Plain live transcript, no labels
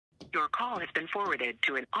Your call has been forwarded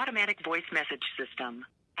to an automatic voice message system.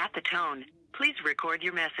 At the tone, please record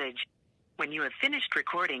your message. When you have finished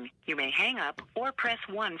recording, you may hang up or press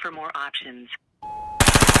 1 for more options.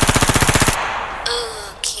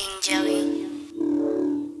 Ooh, King Joey.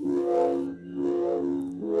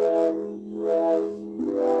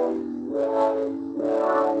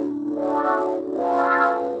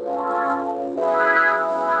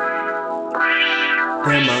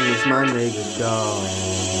 Damn, I miss my nigga, dawg.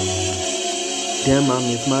 Damn, I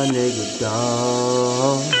miss my nigga,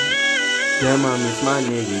 dawg. Damn, I miss my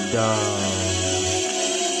nigga, dawg.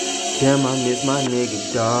 Damn, I miss my nigga,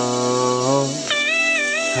 dawg.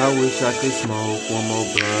 I wish I could smoke one more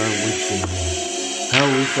blunt with you. I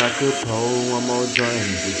wish I could pull one more joint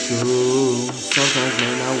with you. Sometimes,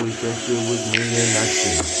 man, I wish that shit was me and not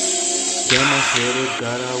you. Damn, I swear to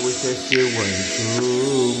God, I wish that shit wasn't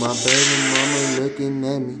true. My baby mama looking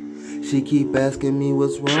at me. She keep asking me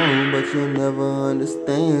what's wrong, but you'll never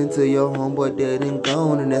understand till your homeboy dead and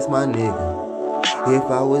gone, and that's my nigga. If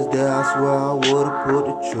I was there, I swear I would've pulled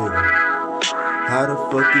the trigger. How the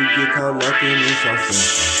fuck you get caught lacking in South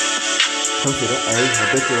Central? Come to the A, I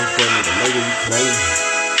bet you don't fuck with the lady you play.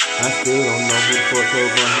 I still don't know who the fuck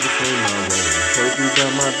told me who to swing my way. Told you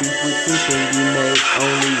about my beef with you, and you made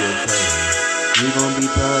only your pay. You gon' be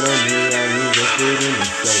proud of me, I invested in the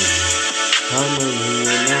savings. How money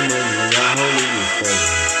and no money, I hold it with faith.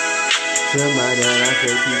 Tell my dad I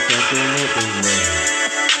say keep checking up and money.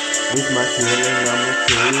 It's my killing, I'ma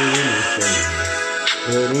kill it in the savings.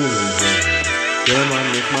 But anyway, damn, I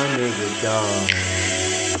miss my nigga, dawg.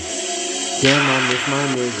 Damn, I miss my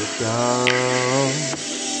nigga, dawg.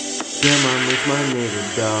 Damn, I miss my nigga,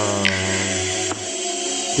 dawg.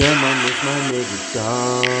 Damn, I miss my nigga,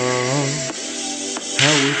 dawg.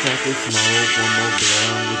 I wish I could smoke one more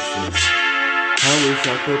blunt with you. I wish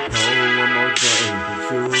I could pull one more joint with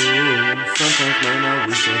you. Sometimes, man, I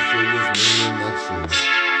wish that shit was me and not you.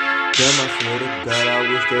 Damn, I swear to God, I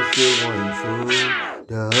wish that shit wasn't true.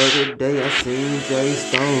 The other day I seen Jay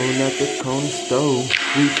Stone at the corner store.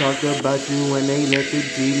 We talked about you when they let the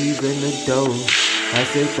GDs in the door. I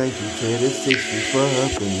said thank you to the 60 for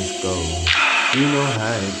helping us go. You know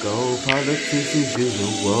how it go, politics as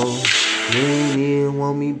usual. You ain't even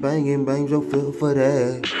want me banging, bang your feel for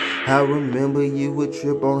that. I remember you would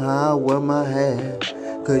trip on how I wear my hat.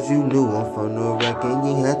 Cause you knew I'm from the rack and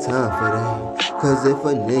you had time for that. Cause if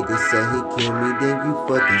a nigga say he kill me, then you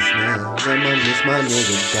fucking snap. Damn, I miss my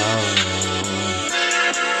nigga, dawg.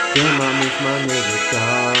 Damn, I miss my nigga,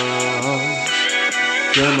 dawg.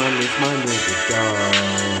 Damn, I miss my nigga,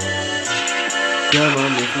 dawg. Damn, I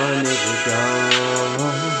miss my nigga, dawg.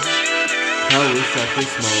 I wish I could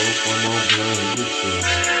smoke one more blunt with you.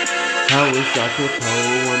 I wish I could pull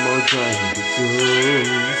one more joint with you.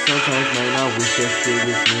 Sometimes, man, I wish that shit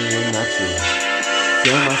was me and not you.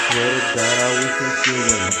 Damn, I swear to God, I wish that shit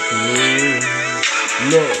wasn't true.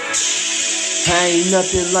 Look, I ain't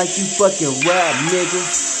nothing like you fucking rap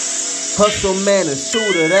niggas. Hustle man, a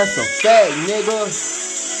shooter, that's a fact, nigga.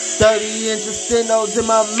 30-inch stenos in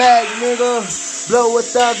my mag, nigga. Blow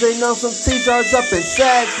 1,000 on some t-shirts up in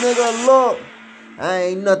sacks, nigga. Look,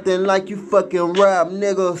 I ain't nothing like you fucking rap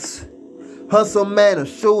niggas. Hustle man, a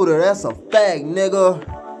shooter, that's a fact, nigga.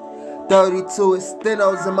 32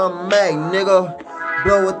 stenos in my mag, nigga.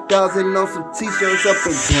 Blow 1,000 on some t-shirts up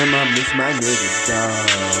in. Damn, I miss my nigga, dawg.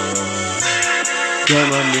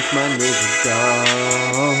 Damn, I miss my nigga,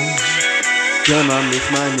 dawg. Damn, I miss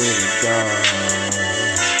my nigga, dawg.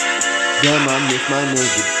 Damn, I miss my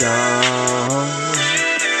nigga, dawg.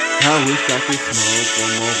 I wish I could smoke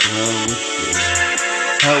one more blunt with you.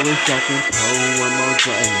 I wish I could pull one more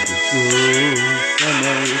joint with you. Damn,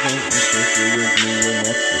 I wish I could wish it was me and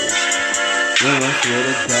not you. Damn, I swear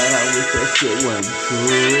to God, I wish that shit wasn't true.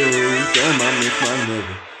 Damn, I miss my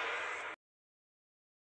nigga.